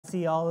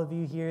see all of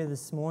you here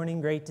this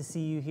morning. Great to see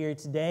you here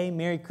today.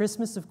 Merry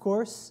Christmas, of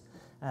course,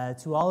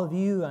 to all of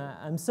you.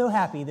 I'm so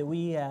happy that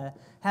we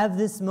have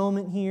this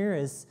moment here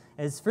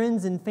as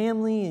friends and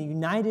family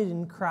united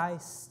in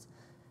Christ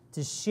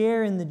to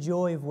share in the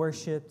joy of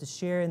worship, to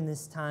share in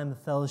this time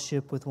of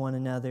fellowship with one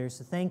another.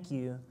 So thank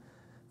you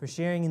for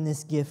sharing in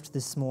this gift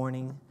this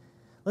morning.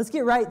 Let's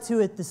get right to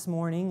it this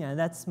morning.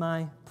 That's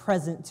my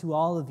present to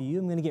all of you.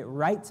 I'm going to get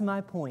right to my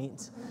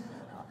point.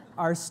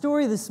 Our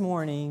story this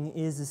morning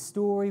is a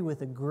story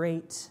with a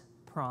great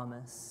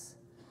promise.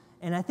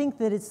 And I think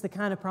that it's the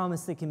kind of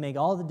promise that can make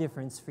all the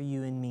difference for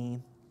you and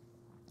me.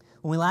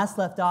 When we last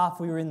left off,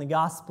 we were in the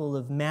Gospel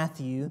of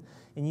Matthew,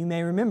 and you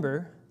may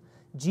remember,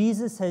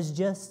 Jesus has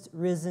just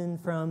risen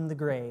from the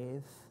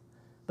grave.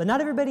 But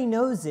not everybody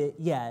knows it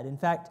yet. In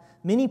fact,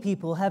 many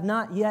people have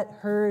not yet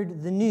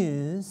heard the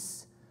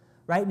news.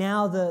 Right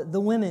now, the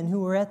women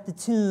who were at the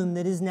tomb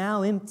that is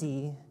now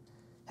empty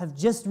have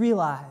just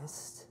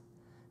realized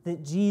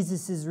that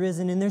Jesus is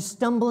risen, and they're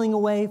stumbling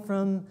away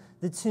from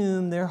the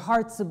tomb, their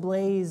hearts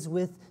ablaze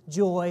with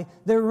joy.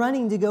 They're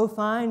running to go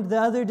find the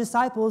other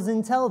disciples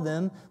and tell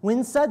them,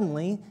 when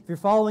suddenly, if you're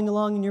following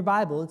along in your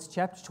Bible, it's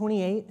chapter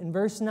 28 and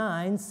verse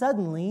 9,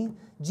 suddenly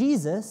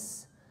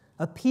Jesus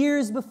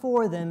appears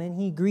before them and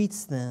he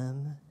greets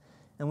them.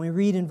 And we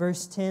read in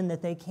verse 10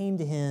 that they came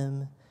to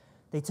him,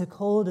 they took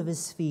hold of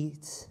his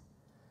feet,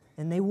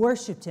 and they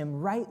worshiped him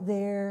right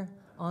there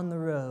on the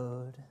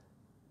road.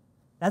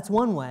 That's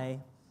one way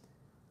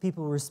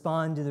people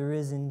respond to the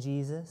risen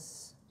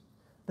Jesus.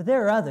 But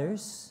there are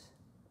others.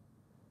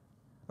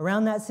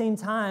 Around that same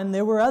time,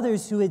 there were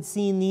others who had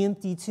seen the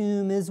empty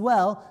tomb as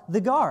well, the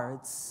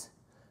guards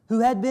who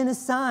had been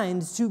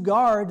assigned to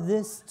guard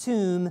this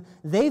tomb.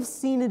 They've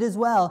seen it as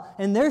well,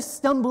 and they're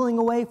stumbling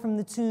away from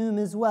the tomb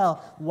as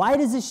well,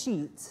 white as a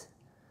sheet.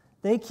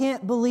 They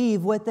can't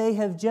believe what they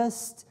have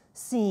just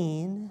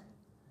seen.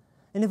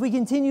 And if we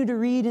continue to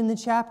read in the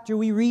chapter,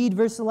 we read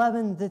verse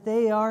 11 that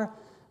they are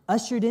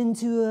ushered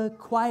into a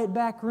quiet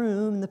back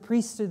room. The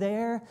priests are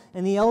there,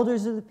 and the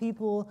elders of the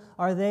people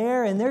are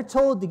there, and they're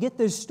told to get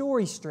their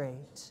story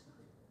straight.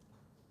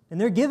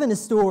 And they're given a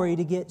story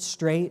to get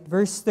straight.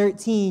 Verse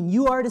 13,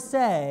 you are to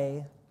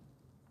say,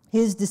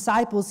 his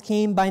disciples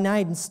came by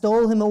night and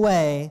stole him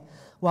away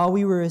while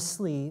we were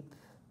asleep.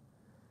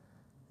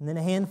 And then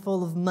a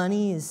handful of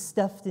money is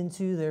stuffed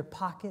into their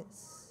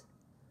pockets,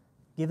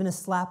 given a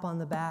slap on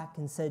the back,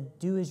 and said,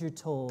 do as you're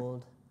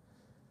told.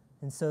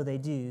 And so they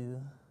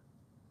do.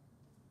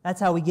 That's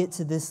how we get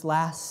to this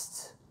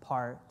last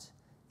part,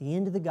 the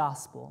end of the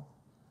gospel.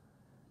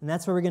 And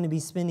that's where we're going to be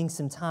spending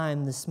some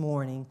time this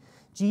morning.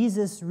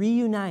 Jesus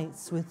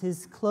reunites with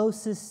his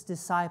closest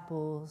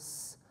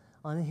disciples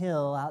on a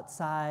hill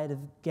outside of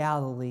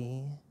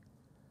Galilee.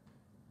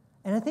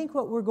 And I think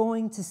what we're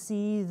going to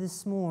see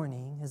this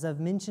morning, as I've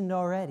mentioned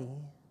already,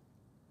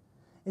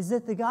 is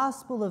that the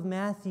Gospel of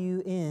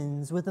Matthew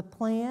ends with a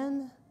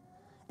plan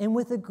and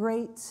with a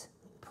great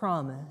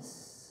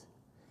promise.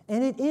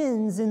 And it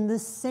ends in the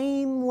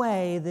same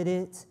way that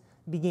it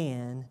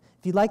began.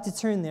 If you'd like to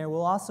turn there,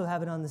 we'll also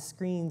have it on the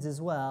screens as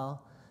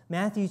well.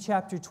 Matthew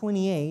chapter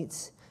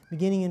 28,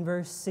 beginning in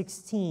verse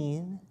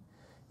 16.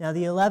 Now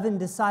the 11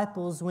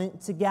 disciples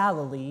went to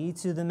Galilee,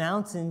 to the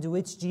mountain to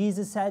which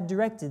Jesus had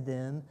directed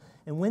them.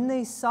 And when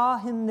they saw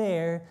him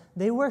there,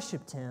 they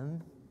worshipped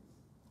him.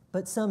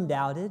 But some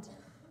doubted.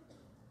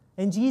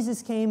 And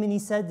Jesus came and he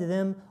said to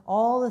them,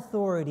 all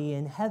authority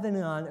in heaven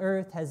and on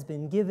earth has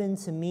been given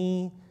to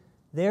me.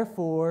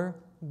 Therefore,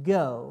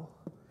 go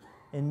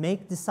and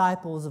make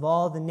disciples of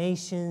all the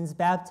nations,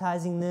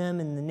 baptizing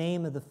them in the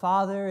name of the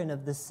Father and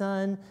of the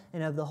Son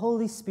and of the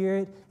Holy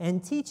Spirit,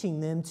 and teaching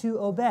them to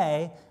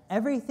obey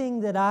everything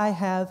that I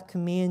have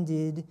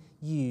commanded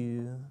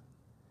you.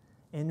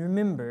 And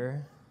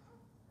remember,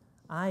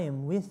 I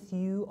am with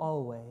you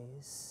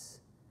always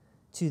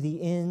to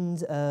the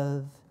end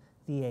of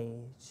the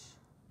age.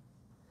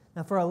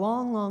 Now, for a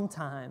long, long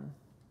time,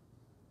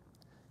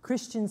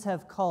 Christians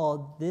have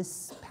called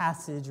this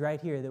passage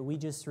right here that we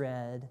just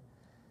read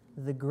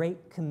the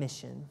Great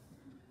Commission.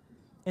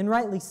 And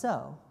rightly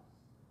so.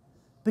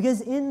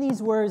 Because in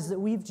these words that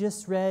we've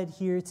just read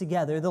here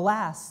together, the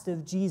last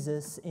of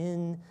Jesus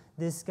in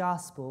this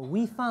gospel,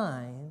 we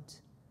find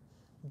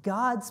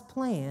God's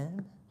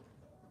plan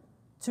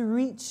to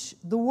reach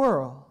the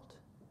world.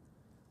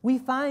 We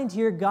find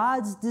here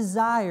God's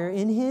desire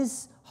in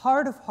his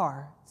heart of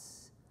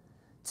hearts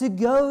to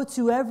go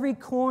to every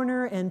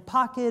corner and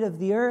pocket of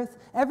the earth,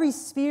 every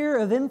sphere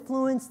of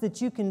influence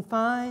that you can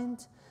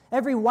find,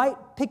 every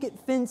white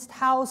picket-fenced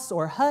house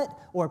or hut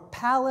or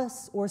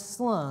palace or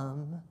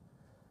slum.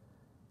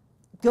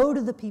 Go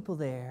to the people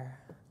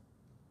there.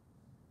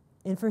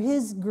 And for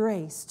his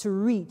grace to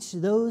reach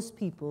those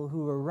people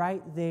who are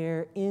right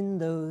there in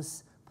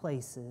those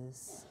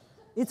places.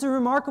 It's a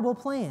remarkable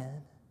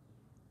plan.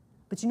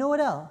 But you know what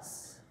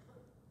else?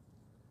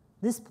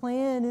 This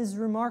plan is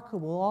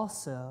remarkable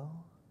also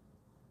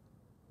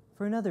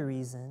for another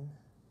reason.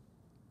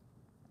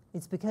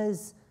 It's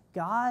because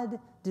God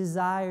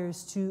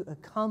desires to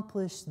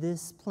accomplish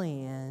this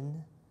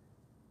plan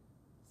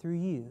through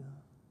you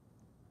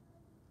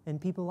and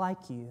people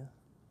like you,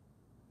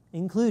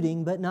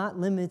 including but not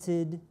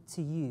limited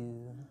to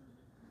you.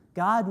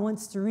 God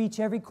wants to reach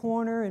every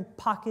corner and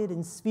pocket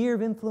and sphere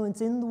of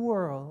influence in the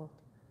world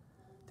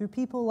through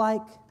people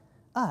like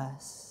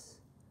us.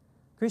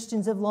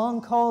 Christians have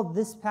long called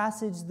this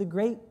passage the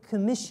Great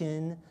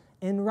Commission,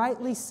 and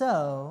rightly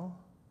so.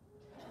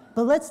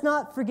 But let's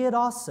not forget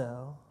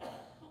also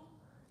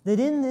that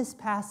in this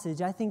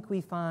passage, I think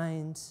we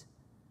find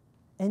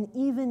an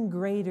even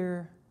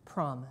greater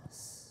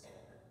promise.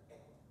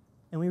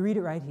 And we read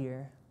it right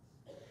here.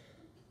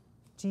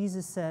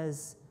 Jesus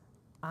says,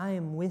 I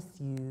am with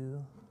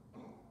you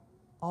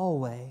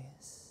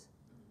always.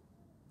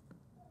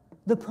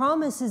 The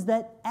promise is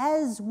that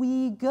as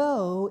we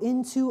go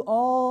into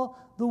all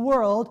the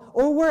world,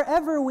 or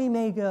wherever we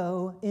may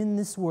go in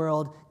this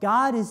world,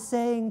 God is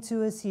saying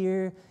to us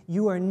here,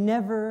 you are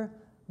never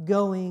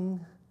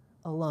going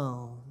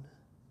alone.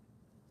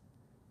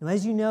 Now,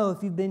 as you know,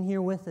 if you've been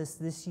here with us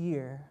this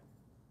year,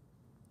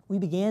 we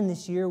began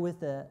this year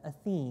with a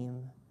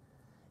theme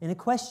and a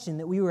question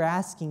that we were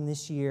asking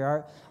this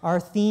year. Our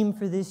theme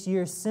for this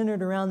year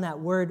centered around that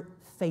word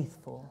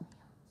faithful.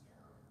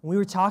 We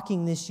were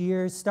talking this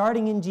year,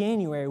 starting in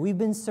January, we've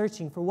been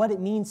searching for what it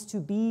means to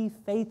be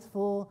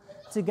faithful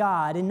to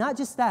God. And not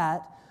just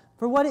that,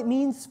 for what it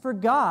means for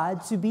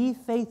God to be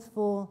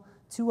faithful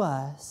to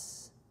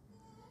us.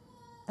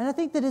 And I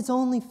think that it's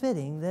only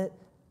fitting that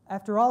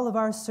after all of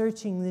our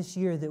searching this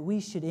year, that we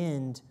should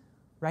end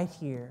right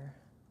here,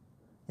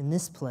 in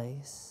this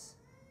place,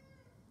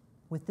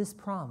 with this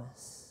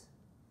promise.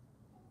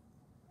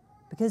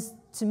 Because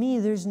to me,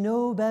 there's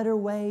no better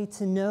way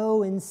to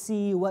know and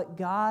see what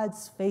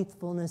God's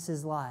faithfulness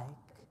is like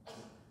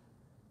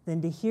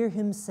than to hear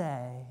Him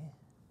say,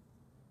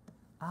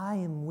 I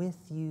am with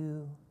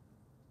you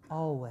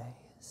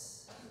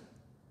always.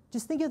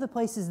 Just think of the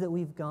places that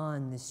we've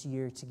gone this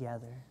year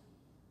together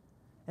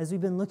as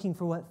we've been looking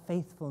for what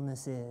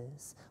faithfulness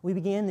is. We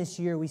began this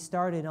year, we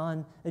started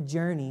on a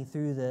journey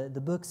through the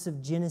books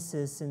of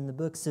Genesis and the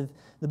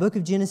book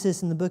of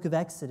Genesis and the book of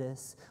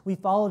Exodus. We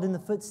followed in the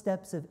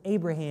footsteps of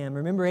Abraham.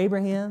 Remember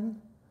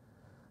Abraham?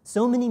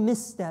 So many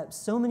missteps,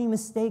 so many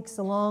mistakes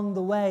along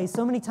the way.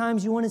 So many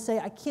times you want to say,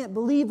 I can't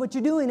believe what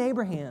you're doing,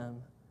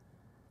 Abraham.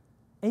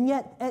 And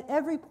yet, at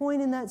every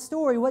point in that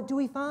story, what do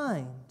we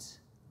find?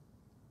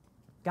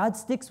 God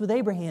sticks with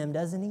Abraham,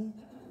 doesn't He?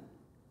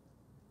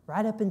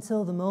 Right up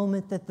until the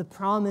moment that the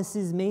promise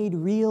is made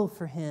real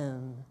for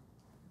him.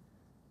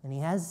 And he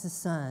has the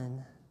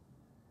son.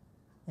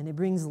 And it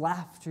brings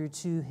laughter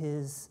to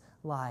his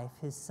life,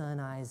 his son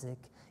Isaac.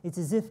 It's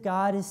as if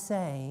God is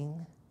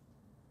saying,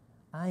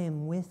 I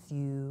am with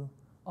you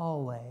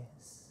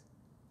always.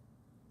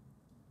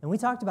 And we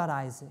talked about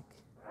Isaac.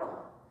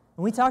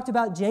 And we talked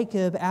about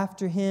Jacob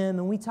after him.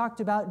 And we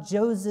talked about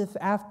Joseph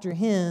after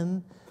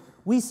him.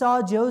 We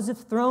saw Joseph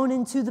thrown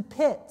into the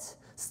pit,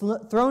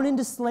 thrown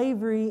into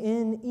slavery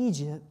in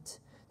Egypt.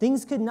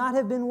 Things could not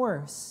have been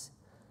worse.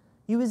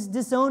 He was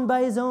disowned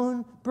by his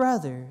own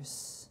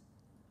brothers.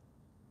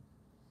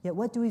 Yet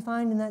what do we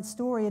find in that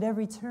story at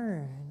every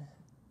turn?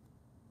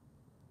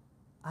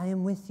 I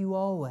am with you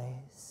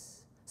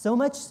always. So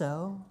much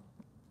so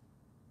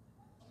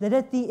that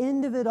at the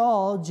end of it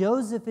all,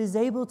 Joseph is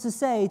able to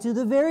say to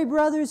the very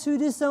brothers who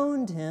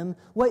disowned him,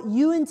 what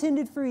you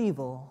intended for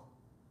evil,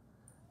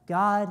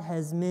 God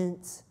has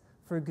meant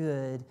for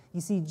good. You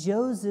see,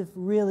 Joseph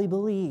really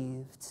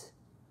believed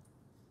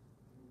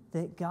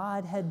that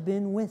God had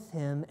been with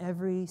him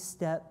every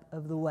step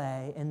of the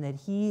way and that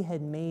He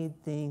had made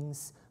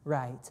things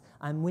right.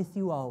 I'm with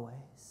you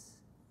always.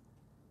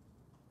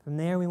 From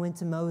there we went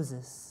to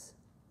Moses.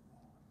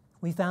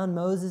 We found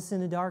Moses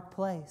in a dark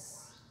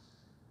place.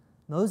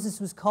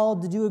 Moses was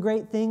called to do a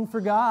great thing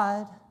for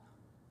God,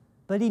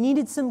 but he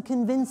needed some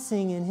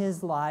convincing in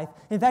his life.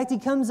 In fact, he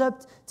comes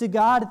up to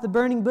God at the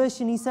burning bush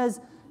and he says,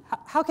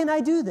 how can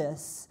I do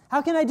this?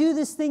 How can I do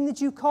this thing that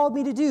you've called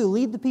me to do?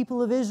 Lead the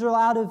people of Israel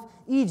out of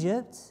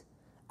Egypt.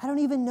 I don't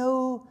even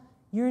know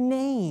your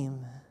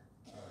name.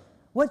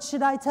 What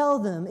should I tell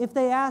them if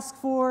they ask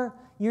for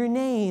your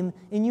name?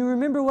 And you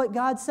remember what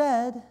God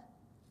said?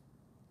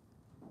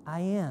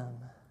 I am.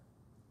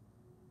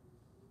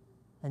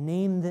 A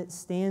name that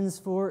stands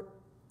for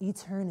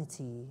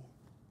eternity,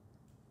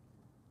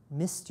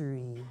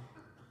 mystery,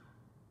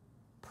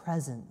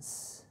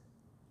 presence.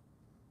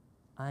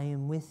 I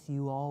am with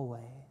you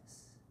always.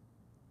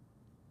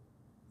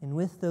 And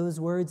with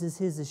those words as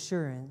his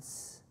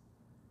assurance,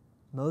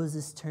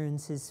 Moses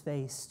turns his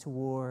face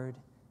toward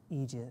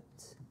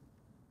Egypt.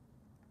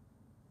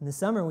 In the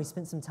summer, we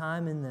spent some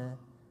time in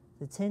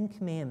the Ten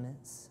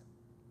Commandments.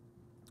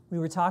 We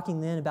were talking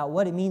then about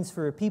what it means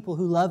for people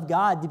who love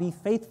God to be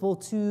faithful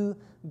to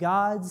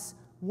God's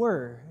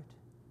Word.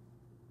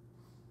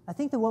 I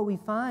think that what we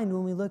find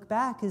when we look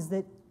back is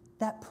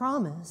that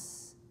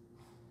promise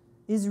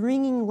is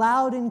ringing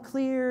loud and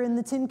clear in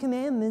the Ten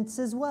Commandments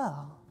as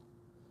well.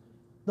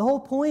 The whole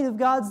point of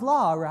God's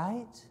law,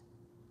 right,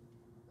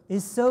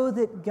 is so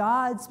that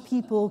God's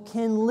people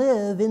can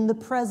live in the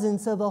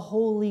presence of a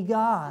holy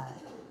God.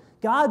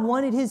 God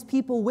wanted his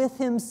people with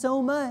him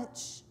so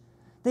much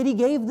that he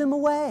gave them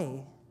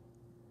away.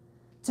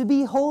 To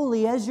be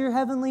holy as your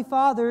heavenly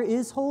Father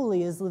is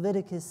holy, as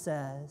Leviticus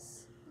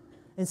says.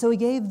 And so he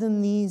gave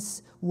them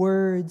these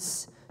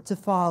words to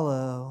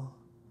follow.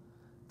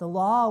 The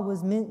law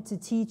was meant to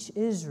teach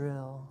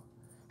Israel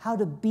how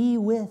to be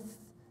with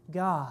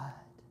God,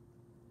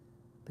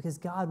 because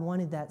God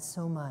wanted that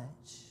so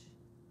much.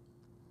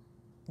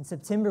 In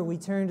September, we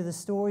turned to the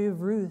story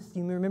of Ruth.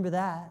 You remember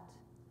that?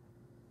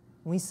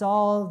 We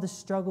saw the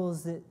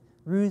struggles that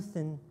Ruth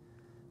and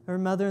her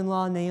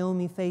mother-in-law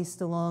Naomi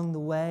faced along the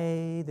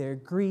way, their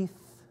grief,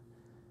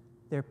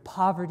 their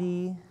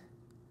poverty,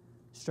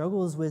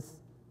 struggles with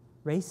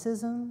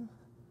racism,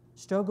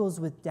 struggles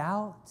with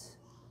doubt,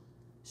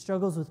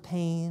 struggles with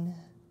pain.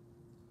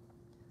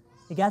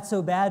 It got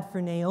so bad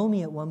for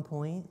Naomi at one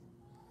point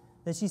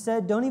that she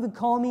said, "Don't even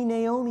call me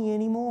Naomi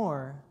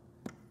anymore."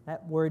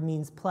 That word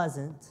means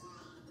pleasant.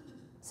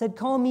 Said,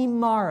 "Call me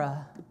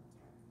Mara,"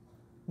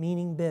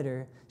 meaning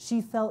bitter.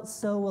 She felt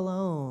so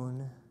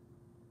alone.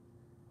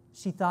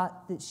 She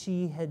thought that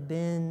she had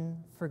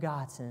been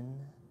forgotten.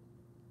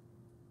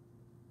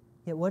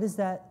 Yet what does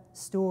that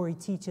story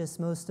teach us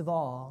most of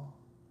all?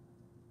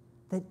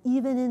 That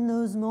even in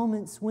those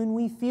moments when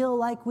we feel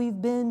like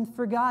we've been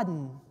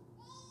forgotten,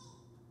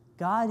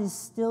 God is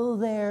still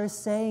there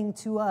saying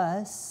to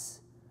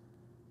us,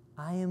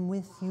 "I am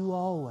with you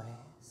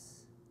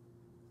always."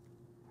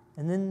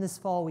 And then this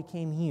fall we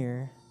came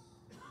here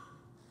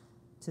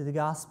to the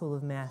Gospel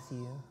of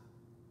Matthew.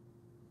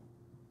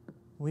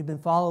 We've been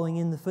following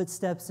in the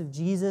footsteps of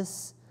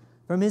Jesus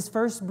from his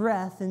first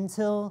breath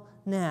until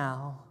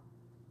now.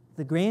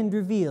 The grand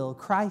reveal,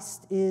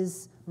 Christ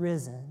is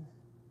risen.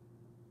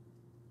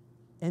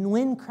 And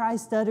when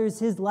Christ utters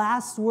his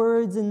last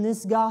words in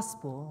this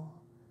gospel,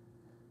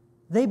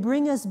 they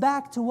bring us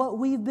back to what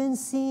we've been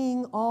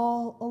seeing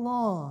all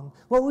along,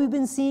 what we've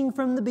been seeing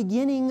from the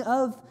beginning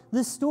of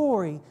the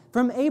story,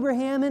 from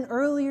Abraham and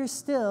earlier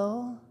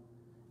still,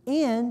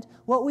 and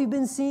what we've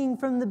been seeing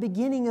from the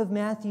beginning of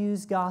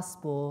Matthew's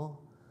gospel.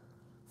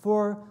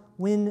 For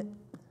when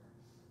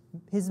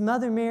his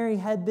mother Mary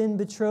had been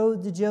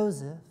betrothed to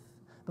Joseph,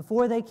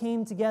 before they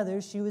came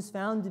together, she was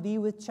found to be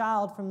with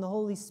child from the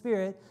Holy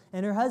Spirit,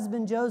 and her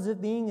husband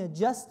Joseph, being a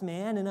just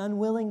man and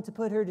unwilling to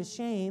put her to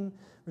shame,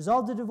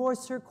 resolved to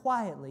divorce her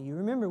quietly. You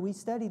remember, we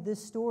studied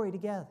this story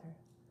together.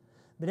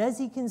 But as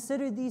he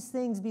considered these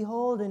things,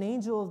 behold, an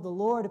angel of the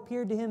Lord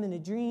appeared to him in a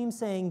dream,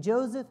 saying,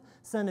 "Joseph,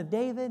 son of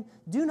David,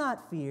 do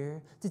not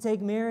fear to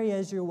take Mary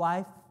as your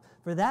wife,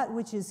 for that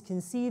which is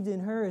conceived in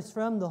her is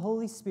from the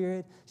Holy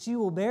Spirit. She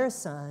will bear a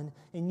son,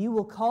 and you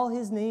will call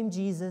his name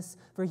Jesus,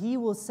 for he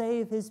will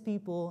save his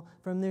people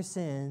from their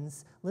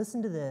sins."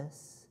 Listen to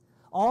this.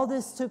 All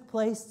this took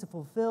place to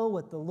fulfill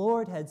what the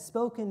Lord had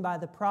spoken by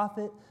the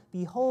prophet.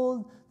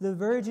 "Behold, the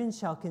virgin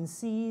shall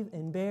conceive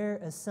and bear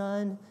a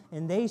son,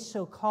 and they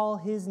shall call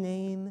his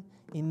name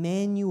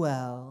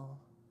Emmanuel,"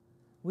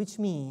 which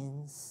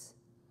means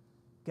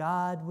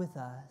God with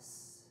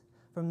us.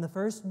 From the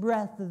first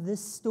breath of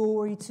this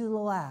story to the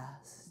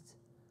last,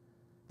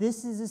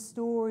 this is a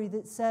story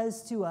that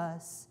says to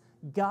us,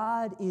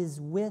 God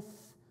is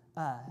with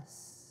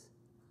us.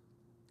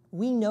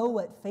 We know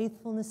what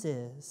faithfulness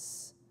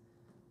is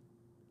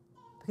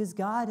because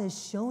God has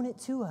shown it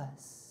to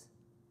us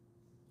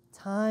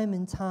time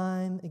and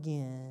time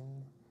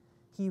again.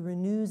 He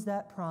renews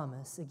that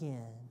promise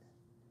again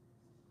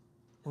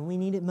when we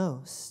need it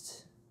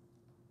most.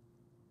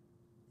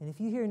 And if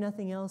you hear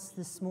nothing else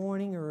this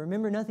morning or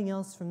remember nothing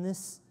else from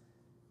this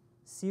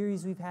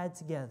series we've had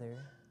together,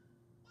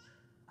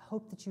 I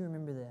hope that you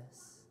remember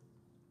this,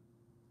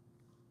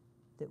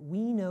 that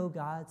we know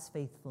God's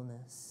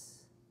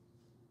faithfulness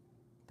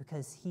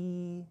because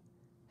He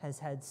has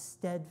had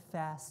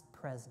steadfast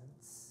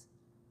presence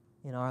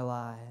in our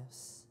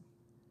lives.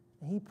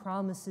 And He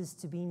promises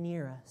to be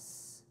near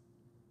us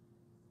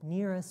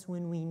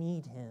when we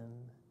need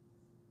Him,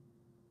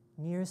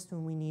 nearest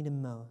when we need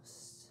Him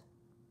most.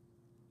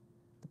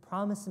 The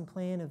promise and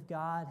plan of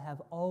God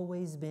have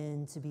always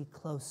been to be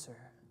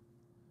closer,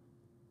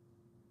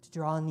 to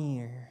draw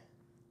near,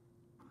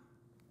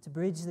 to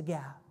bridge the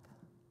gap,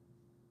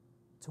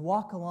 to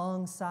walk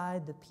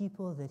alongside the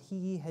people that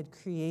He had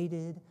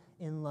created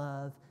in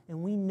love.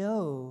 And we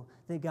know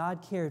that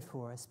God cared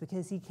for us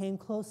because He came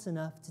close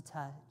enough to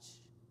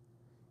touch.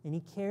 And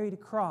He carried a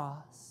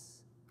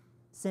cross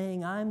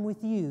saying, "I'm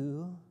with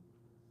you,"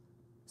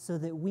 so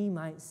that we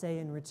might say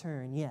in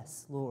return,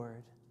 "Yes,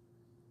 Lord,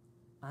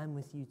 I'm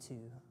with you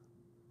too,"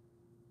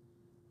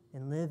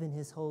 and live in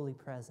His holy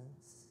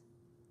presence,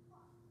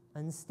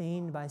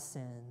 unstained by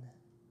sin,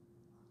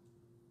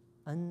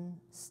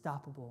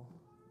 unstoppable,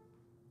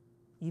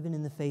 even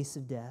in the face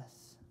of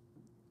death.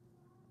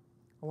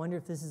 I wonder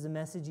if this is a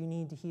message you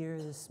need to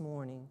hear this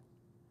morning.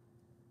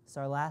 It's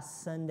our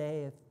last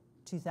Sunday of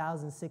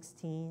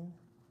 2016.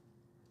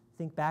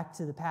 Think back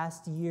to the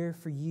past year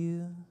for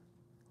you.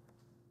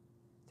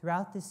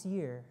 Throughout this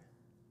year,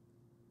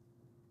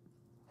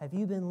 have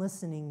you been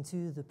listening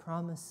to the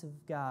promise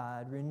of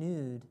God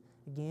renewed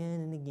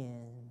again and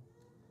again?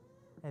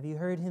 Have you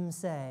heard him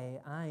say,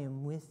 I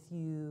am with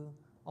you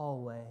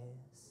always?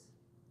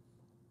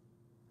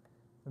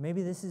 Or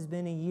maybe this has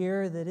been a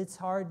year that it's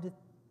hard to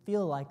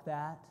feel like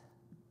that.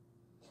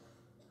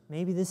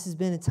 Maybe this has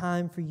been a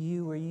time for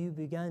you where you've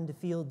begun to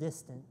feel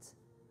distant,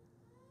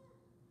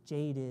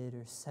 jaded,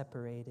 or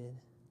separated.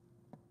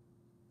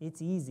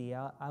 It's easy,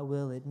 I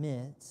will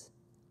admit,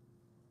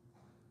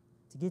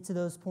 to get to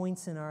those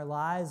points in our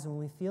lives when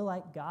we feel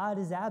like God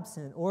is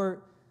absent,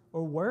 or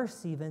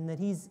worse even, that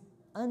He's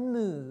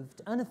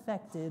unmoved,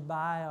 unaffected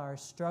by our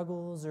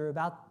struggles or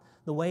about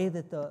the way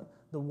that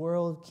the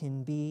world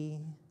can be.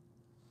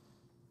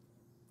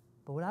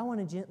 But what I want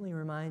to gently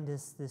remind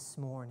us this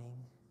morning,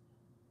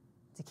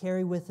 to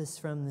carry with us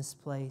from this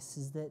place,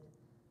 is that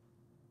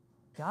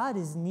God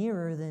is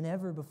nearer than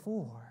ever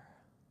before.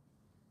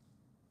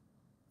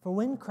 For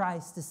when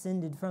Christ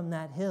ascended from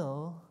that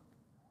hill,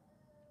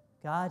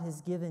 God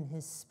has given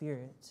His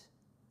Spirit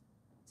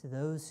to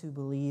those who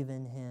believe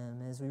in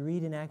Him. As we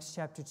read in Acts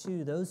chapter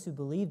 2, those who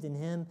believed in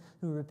Him,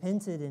 who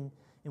repented and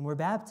were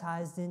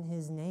baptized in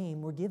His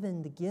name, were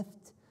given the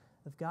gift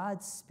of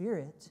God's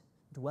Spirit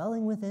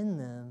dwelling within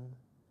them.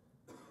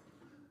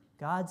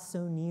 God's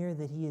so near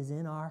that He is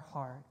in our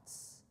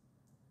hearts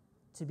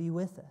to be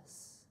with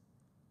us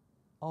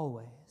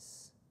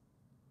always.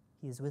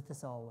 He is with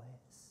us always.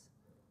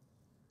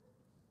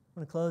 I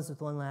want to close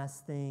with one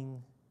last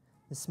thing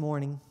this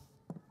morning.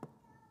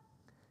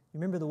 You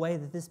remember the way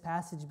that this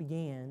passage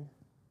began?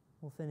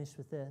 We'll finish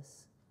with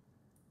this.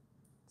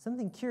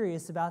 Something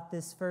curious about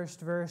this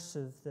first verse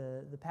of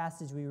the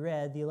passage we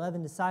read. The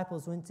 11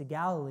 disciples went to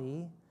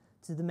Galilee,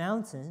 to the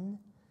mountain,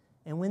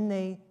 and when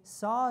they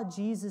saw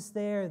Jesus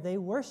there, they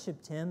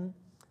worshiped Him,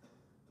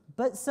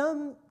 but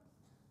some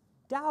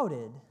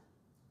doubted.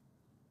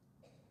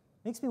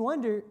 Makes me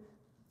wonder,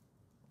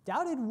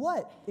 doubted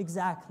what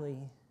exactly?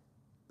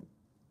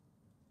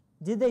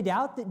 Did they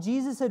doubt that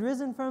Jesus had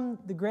risen from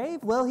the grave?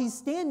 Well, He's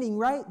standing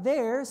right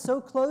there, so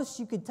close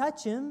you could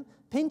touch Him,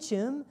 pinch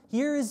Him,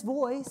 hear His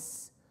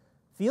voice,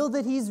 feel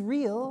that He's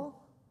real.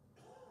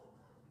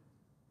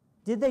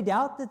 Did they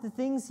doubt that the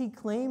things He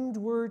claimed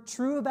were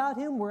true about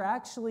Him were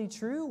actually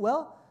true?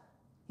 Well,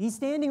 He's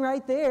standing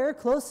right there,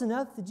 close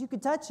enough that you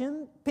could touch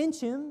Him, pinch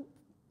Him,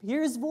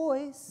 hear His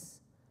voice.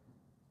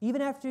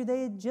 Even after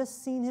they had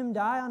just seen Him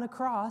die on a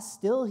cross,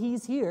 still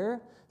He's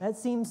here. That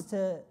seems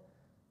to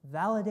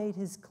validate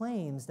His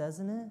claims,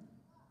 doesn't it?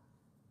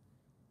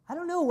 I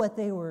don't know what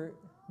they were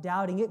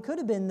doubting. It could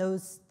have been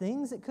those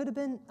things. It could have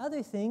been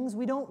other things.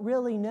 We don't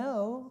really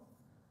know.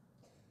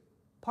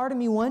 Part of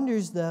me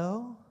wonders,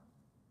 though,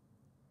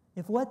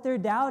 if what they're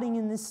doubting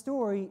in this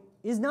story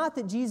is not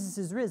that Jesus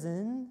is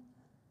risen,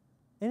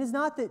 and it's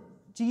not that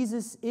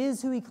Jesus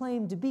is who He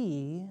claimed to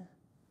be.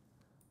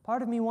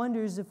 Part of me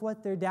wonders if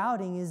what they're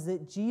doubting is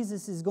that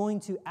Jesus is going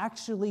to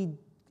actually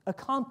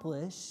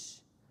accomplish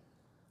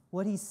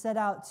what He set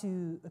out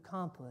to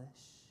accomplish.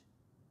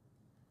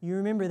 You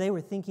remember they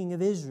were thinking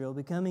of Israel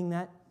becoming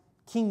that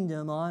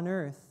kingdom on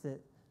earth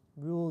that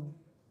ruled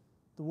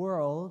the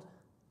world.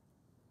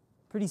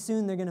 Pretty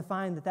soon they're going to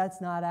find that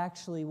that's not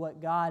actually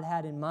what God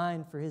had in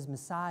mind for His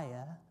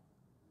Messiah.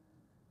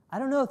 I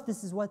don't know if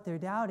this is what they're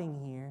doubting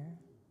here.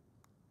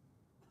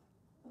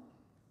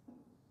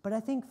 But I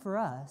think for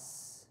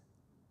us,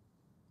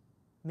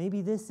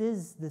 maybe this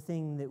is the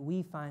thing that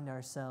we find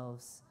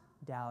ourselves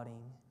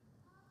doubting.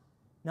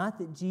 Not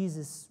that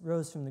Jesus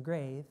rose from the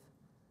grave,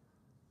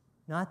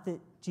 not that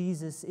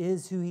Jesus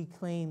is who He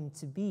claimed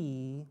to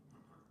be,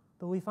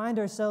 but we find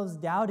ourselves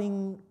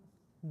doubting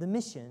the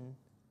mission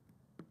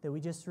that we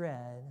just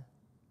read,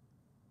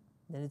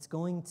 that it's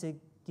going to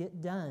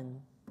get done,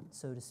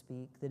 so to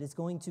speak, that it's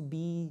going to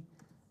be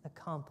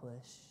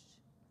accomplished.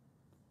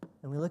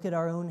 And we look at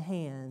our own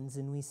hands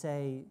and we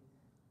say,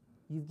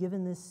 You've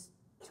given this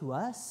to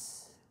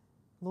us,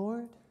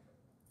 Lord?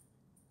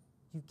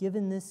 You've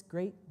given this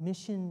great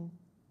mission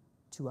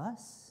to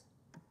us?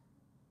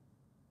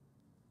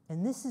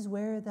 And this is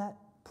where that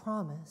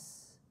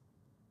promise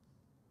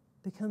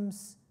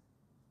becomes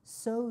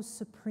so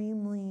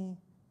supremely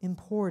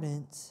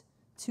important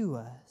to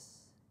us.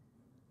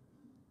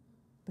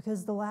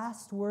 Because the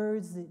last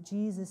words that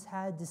Jesus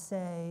had to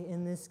say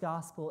in this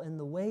gospel, and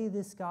the way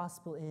this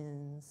gospel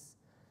ends,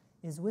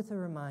 is with a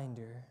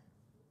reminder.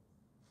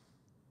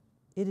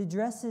 It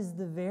addresses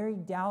the very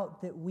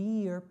doubt that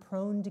we are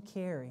prone to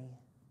carry.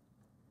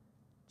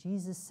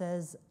 Jesus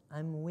says,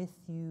 I'm with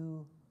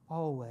you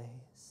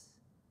always.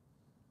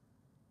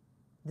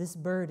 This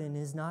burden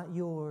is not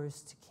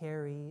yours to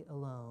carry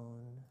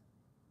alone.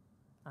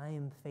 I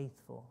am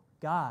faithful.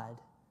 God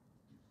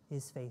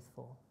is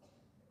faithful.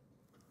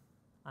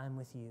 I'm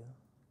with you.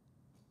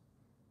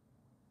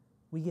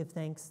 We give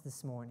thanks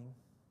this morning,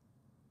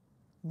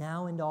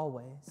 now and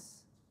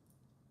always,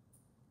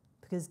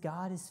 because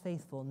God is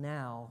faithful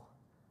now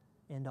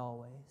and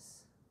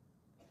always.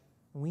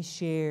 And we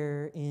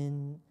share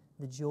in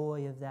the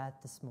joy of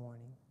that this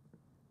morning.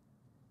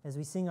 As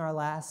we sing our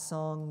last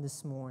song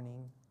this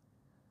morning,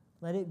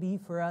 let it be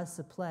for us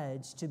a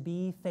pledge to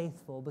be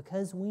faithful,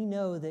 because we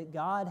know that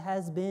God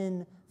has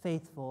been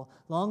faithful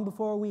long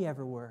before we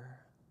ever were,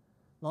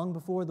 long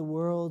before the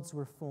worlds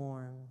were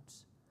formed,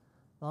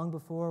 long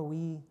before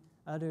we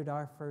uttered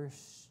our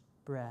first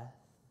breath.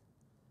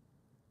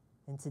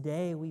 And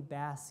today we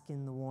bask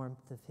in the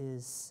warmth of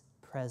His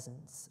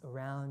presence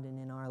around and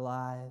in our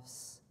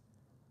lives.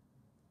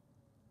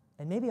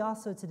 And maybe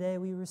also today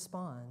we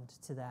respond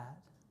to that.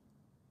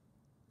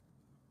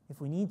 If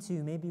we need to,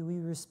 maybe we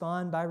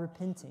respond by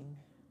repenting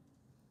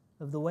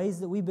of the ways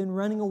that we've been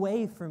running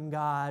away from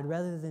God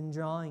rather than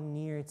drawing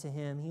near to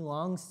Him. He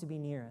longs to be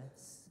near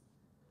us.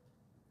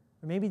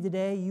 Or maybe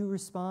today you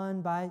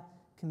respond by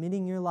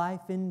committing your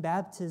life in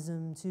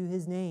baptism to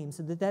His name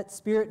so that that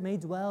Spirit may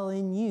dwell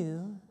in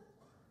you,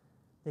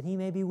 that He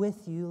may be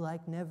with you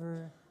like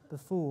never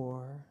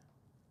before.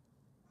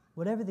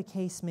 Whatever the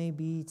case may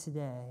be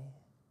today,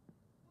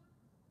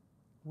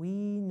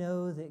 we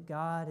know that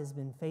God has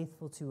been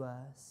faithful to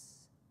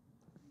us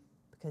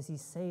because He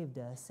saved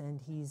us and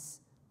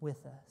He's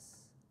with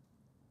us.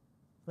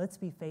 Let's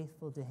be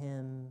faithful to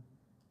Him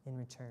in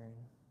return.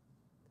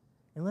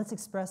 And let's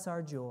express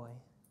our joy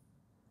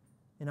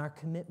and our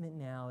commitment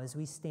now as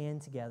we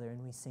stand together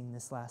and we sing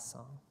this last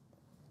song.